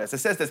clear on this. It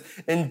says this,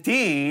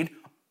 indeed,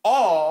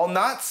 all,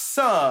 not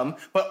some,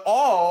 but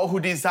all who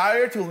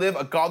desire to live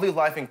a godly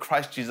life in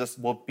Christ Jesus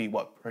will be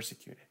what?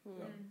 Persecuted.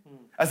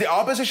 As the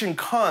opposition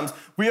comes,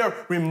 we are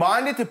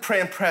reminded to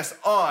pray and press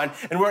on,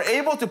 and we're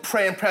able to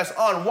pray and press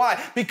on. Why?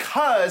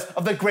 Because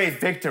of the great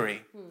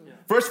victory.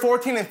 Verse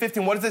 14 and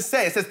 15, what does it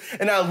say? It says,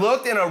 and I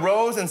looked and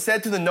arose and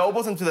said to the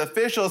nobles and to the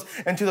officials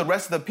and to the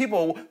rest of the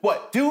people,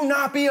 what? Do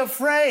not be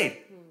afraid.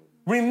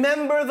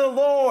 Remember the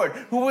Lord,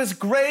 who is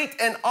great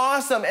and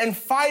awesome, and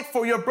fight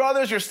for your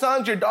brothers, your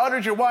sons, your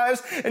daughters, your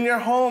wives, and your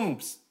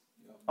homes.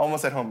 I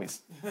almost said homies.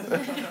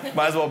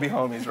 Might as well be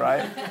homies,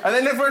 right? And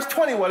then in verse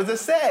 20, what does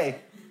it say?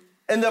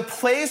 In the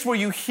place where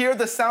you hear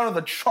the sound of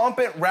the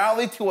trumpet,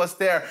 rally to us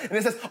there. And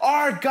it says,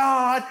 our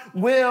God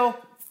will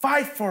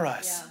fight for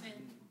us. Yeah.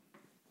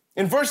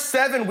 In verse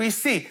 7, we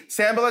see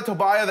Sanballat,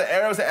 Tobiah, the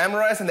Arabs, the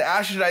Amorites, and the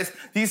Ashdodites,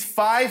 these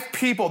 5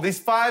 people, these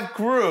 5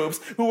 groups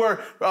who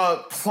were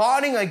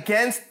plotting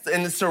against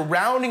and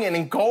surrounding and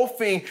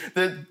engulfing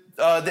the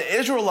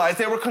Israelites.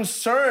 They were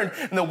concerned,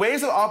 and the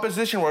waves of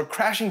opposition were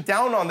crashing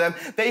down on them.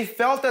 They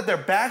felt that their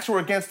backs were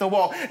against the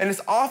wall. And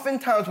it's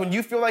oftentimes when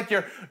you feel like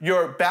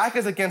your back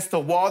is against the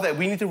wall that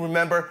we need to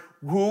remember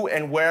who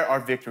and where our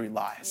victory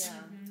lies.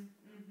 Yeah.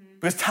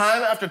 Because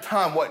time after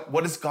time,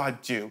 what does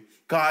God do?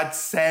 God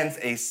sends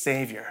a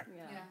savior.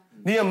 Yeah.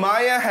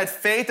 Nehemiah had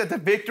faith that the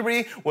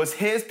victory was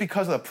his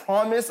because of the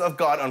promise of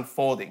God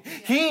unfolding.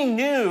 He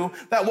knew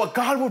that what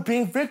God would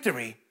bring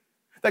victory,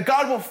 that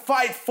God will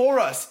fight for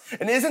us.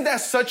 And isn't that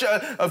such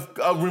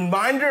a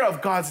reminder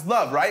of God's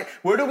love, right?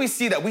 Where do we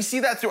see that? We see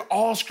that through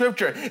all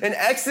scripture. In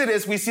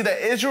Exodus, we see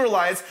the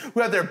Israelites who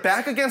had their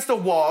back against the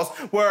walls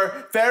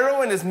where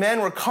Pharaoh and his men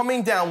were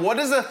coming down. What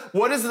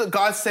does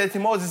God say to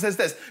Moses? It says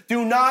this,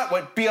 do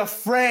not be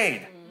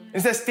afraid.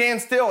 It says,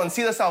 stand still and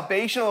see the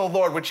salvation of the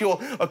Lord, which he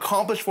will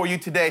accomplish for you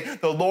today.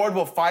 The Lord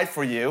will fight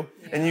for you,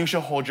 and you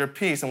shall hold your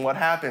peace. And what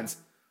happens?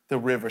 The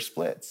river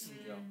splits.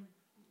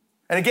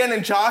 And again,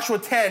 in Joshua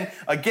 10,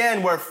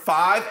 again, where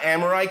 5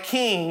 Amorite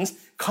kings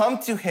come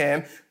to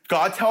him,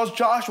 God tells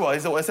Joshua,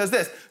 it says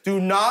this, do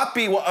not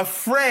be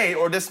afraid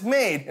or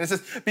dismayed. And it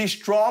says, be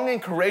strong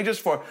and courageous,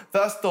 for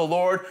thus the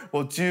Lord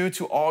will do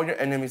to all your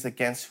enemies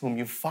against whom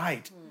you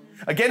fight.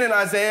 Again, in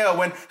Isaiah,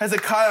 when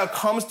Hezekiah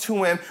comes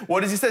to him,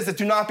 what does he say? He says,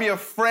 do not be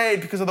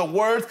afraid because of the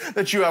words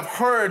that you have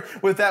heard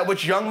with that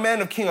which young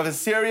men of king of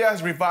Assyria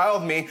has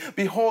reviled me.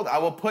 Behold, I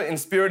will put in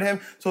spirit him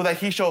so that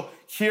he shall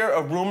hear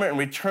a rumor and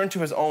return to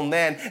his own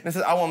land. And it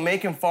says, I will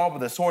make him fall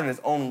with the sword in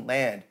his own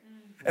land.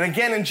 And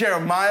again, in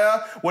Jeremiah,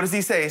 what does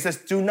he say? He says,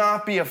 do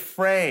not be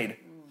afraid,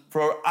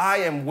 for I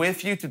am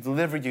with you to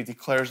deliver you,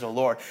 declares the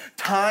Lord.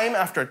 Time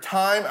after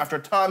time after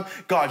time,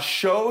 God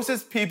shows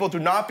his people, do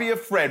not be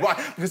afraid. Why?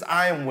 Because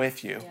I am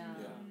with you. Yeah.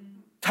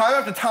 Time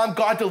after time,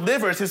 God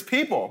delivers his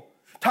people.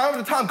 Time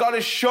after time, God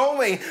is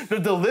showing the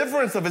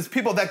deliverance of his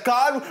people, that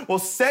God will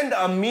send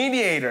a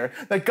mediator,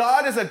 that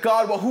God is a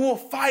God who will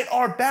fight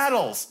our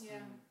battles. Yeah.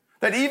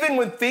 That even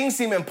when things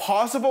seem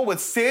impossible with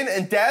sin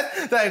and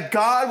death, that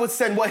God would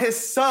send his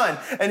son.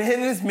 And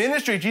in his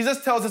ministry,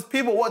 Jesus tells his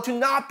people, to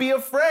not be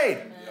afraid.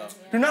 Yeah.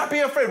 Do not be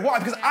afraid. Why?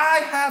 Because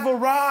I have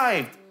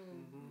arrived.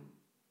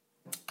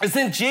 It's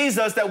in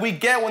Jesus that we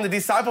get when the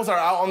disciples are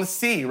out on the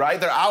sea, right?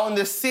 They're out on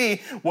the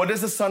sea. What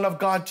does the Son of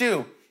God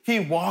do?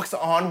 He walks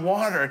on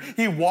water.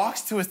 He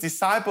walks to his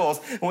disciples.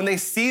 And when they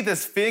see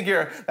this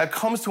figure that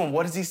comes to him,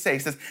 what does he say? He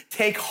says,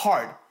 take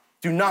heart.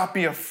 Do not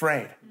be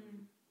afraid.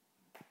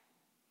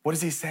 What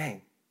is he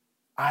saying?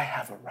 I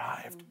have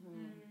arrived.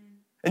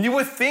 And you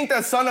would think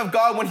that Son of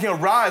God, when he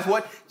arrives,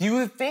 you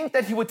would think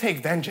that he would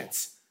take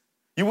vengeance.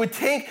 You would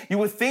think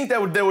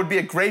that there would be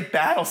a great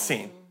battle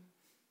scene,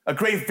 a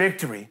great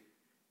victory.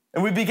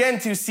 And we begin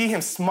to see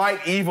him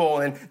smite evil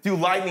and do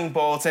lightning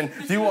bolts and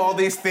do all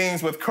these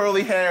things with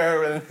curly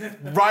hair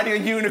and riding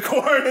a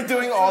unicorn and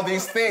doing all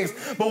these things.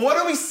 But what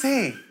do we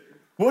see?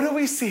 What do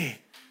we see?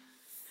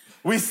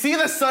 We see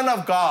the Son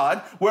of God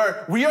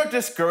where we are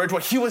discouraged,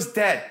 he was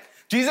dead.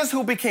 Jesus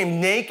who became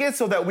naked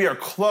so that we are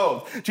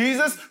clothed.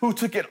 Jesus who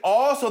took it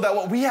all so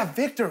that we have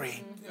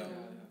victory. Yeah.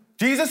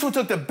 Jesus who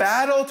took the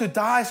battle to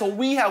die so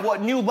we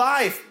have new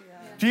life.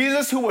 Yeah.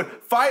 Jesus who would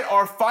fight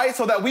our fight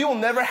so that we will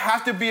never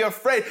have to be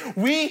afraid.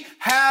 We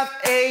have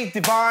a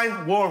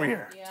divine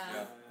warrior. Yeah.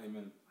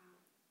 Amen.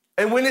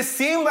 And when it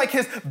seemed like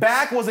his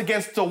back was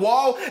against the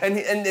wall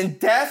and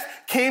death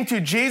came to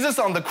Jesus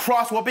on the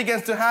cross, what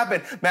begins to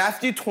happen?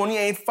 Matthew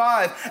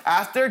 28:5.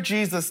 After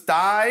Jesus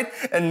died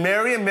and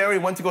Mary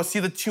went to go see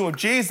the tomb of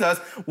Jesus,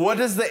 what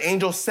does the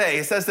angel say?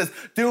 It says this,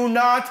 do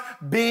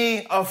not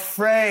be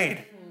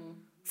afraid,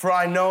 for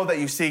I know that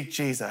you seek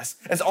Jesus.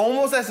 It's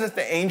almost as if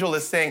the angel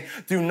is saying,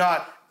 you don't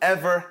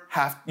ever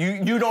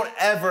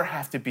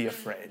have to be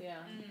afraid. Yeah.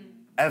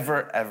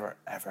 Ever, ever,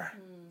 ever.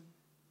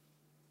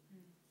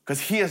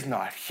 Because he is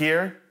not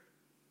here,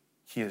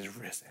 he is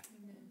risen.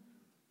 Amen.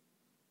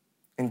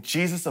 And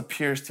Jesus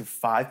appears to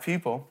 5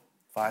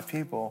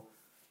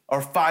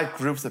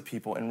 groups of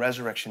people in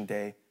Resurrection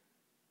Day.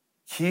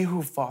 He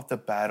who fought the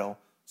battle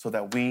so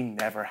that we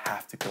never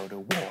have to go to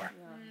war. Yeah.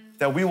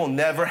 That we will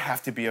never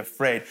have to be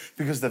afraid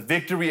because the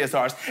victory is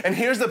ours. And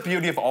here's the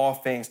beauty of all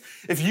things.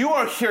 If you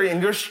are here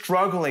and you're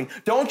struggling,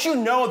 don't you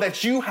know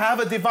that you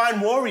have a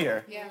divine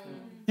warrior? Yeah.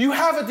 You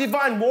have a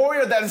divine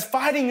warrior that is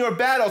fighting your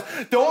battles.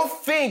 Don't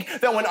think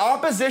that when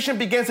opposition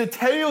begins to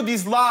tell you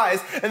these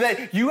lies and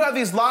that you have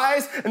these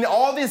lies and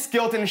all this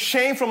guilt and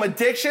shame from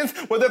addictions,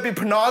 whether it be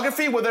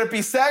pornography, whether it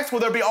be sex,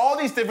 whether it be all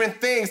these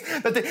different things,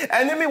 that the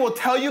enemy will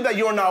tell you that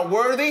you're not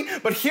worthy.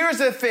 But here's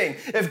the thing.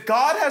 If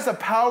God has the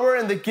power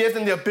and the gift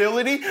and the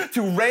ability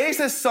to raise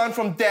his son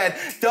from dead,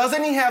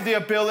 doesn't he have the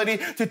ability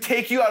to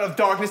take you out of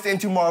darkness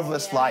into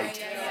marvelous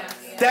light?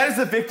 That is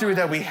the victory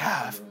that we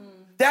have.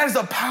 That is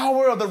the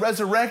power of the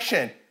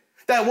resurrection.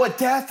 That what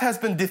death has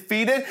been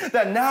defeated,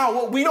 that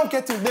now we don't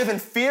get to live in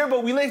fear,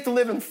 but we get to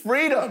live in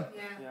freedom.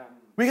 Yeah.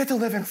 We get to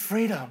live in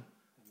freedom.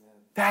 Amen.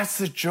 That's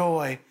the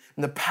joy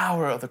and the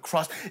power of the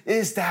cross.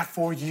 Is that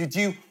for you?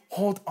 Do you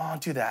hold on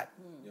to that?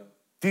 Yeah.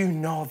 Do you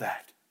know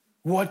that?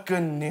 What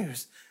good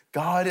news.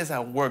 God is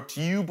at work.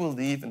 Do you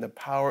believe in the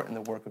power and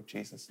the work of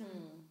Jesus?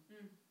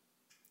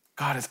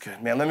 God is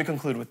good. Man, let me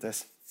conclude with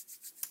this.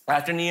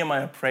 After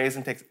Nehemiah prays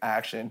and takes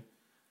action,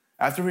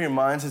 after he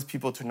reminds his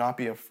people to not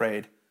be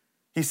afraid,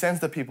 he sends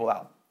the people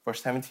out.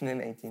 Verse 17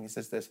 and 18, he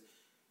says this,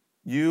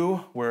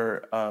 you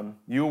were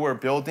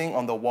building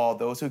on the wall.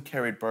 Those who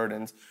carried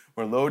burdens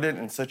were loaded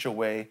in such a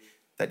way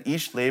that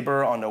each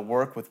laborer on the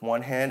work with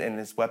one hand and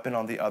his weapon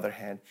on the other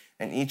hand,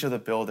 and each of the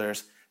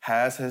builders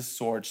has his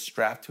sword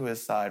strapped to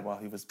his side while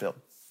he was built.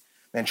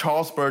 And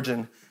Charles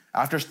Spurgeon,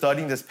 after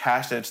studying this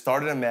passage,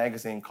 started a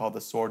magazine called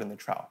The Sword and the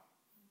Trowel.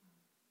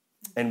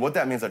 And what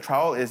that means, a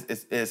trowel is,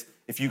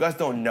 if you guys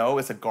don't know,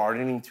 it's a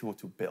gardening tool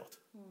to build,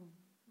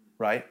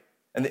 right?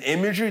 And the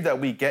imagery that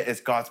we get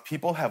is God's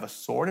people have a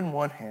sword in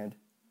one hand.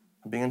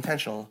 I'm being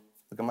intentional.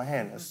 Look at my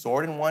hand. A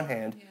sword in one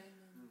hand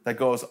that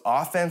goes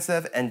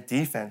offensive and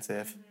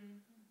defensive.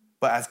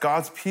 But as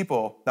God's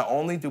people, not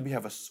only do we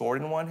have a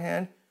sword in one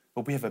hand,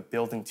 but we have a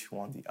building tool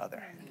on the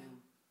other.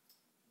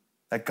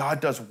 That God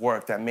does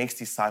work that makes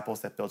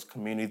disciples, that builds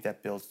community,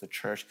 that builds the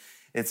church.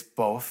 It's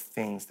both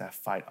things that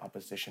fight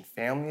opposition.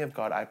 Family of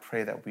God, I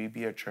pray that we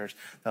be a church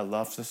that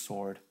loves the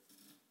sword,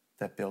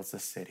 that builds the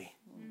city,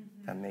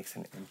 that makes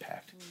an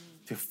impact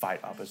to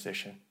fight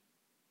opposition.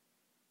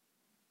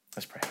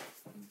 Let's pray.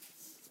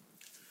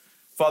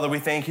 Father, we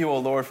thank you, O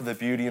Lord, for the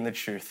beauty and the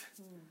truth.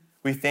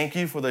 We thank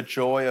you for the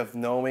joy of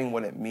knowing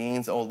what it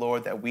means, O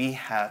Lord, that we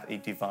have a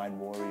divine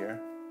warrior.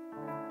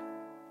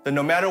 That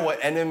no matter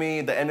what the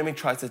enemy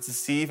tries to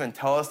deceive and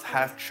tell us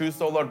half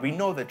truths, O Lord, we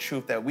know the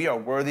truth that we are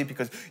worthy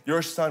because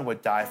your son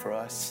would die for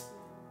us.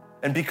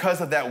 And because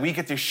of that, we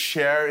get to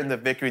share in the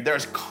victory.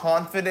 There's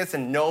confidence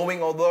in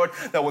knowing, oh Lord,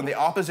 that when the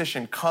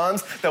opposition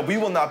comes, that we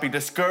will not be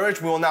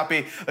discouraged, we will not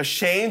be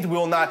ashamed, we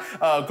will not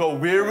go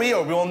weary,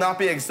 or we will not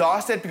be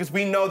exhausted, because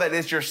we know that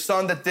it's your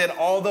son that did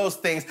all those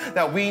things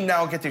that we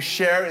now get to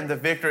share in the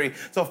victory.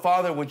 So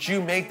Father, would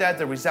you make that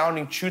the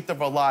resounding truth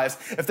of our lives?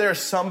 If there is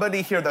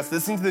somebody here that's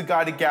listening to the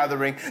guided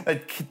gathering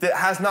that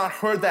has not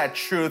heard that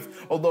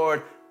truth, oh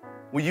Lord,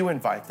 will you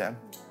invite them?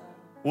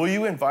 Will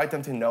you invite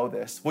them to know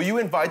this? Will you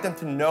invite them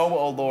to know,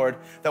 oh Lord,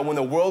 that when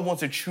the world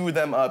wants to chew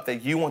them up,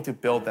 that you want to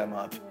build them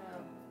up?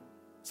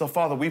 So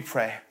Father, we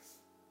pray.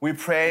 We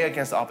pray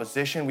against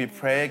opposition. We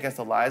pray against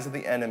the lies of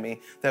the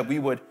enemy, that we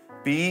would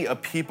be a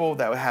people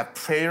that would have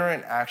prayer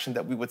and action,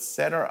 that we would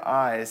set our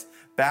eyes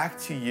back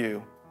to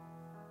you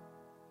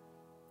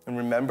and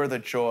remember the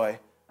joy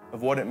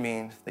of what it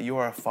means that you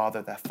are a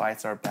Father that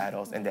fights our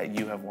battles and that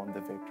you have won the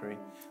victory.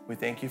 We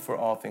thank you for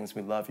all things.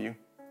 We love you.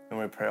 And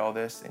we pray all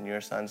this in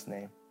your son's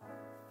name.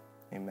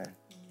 Amen.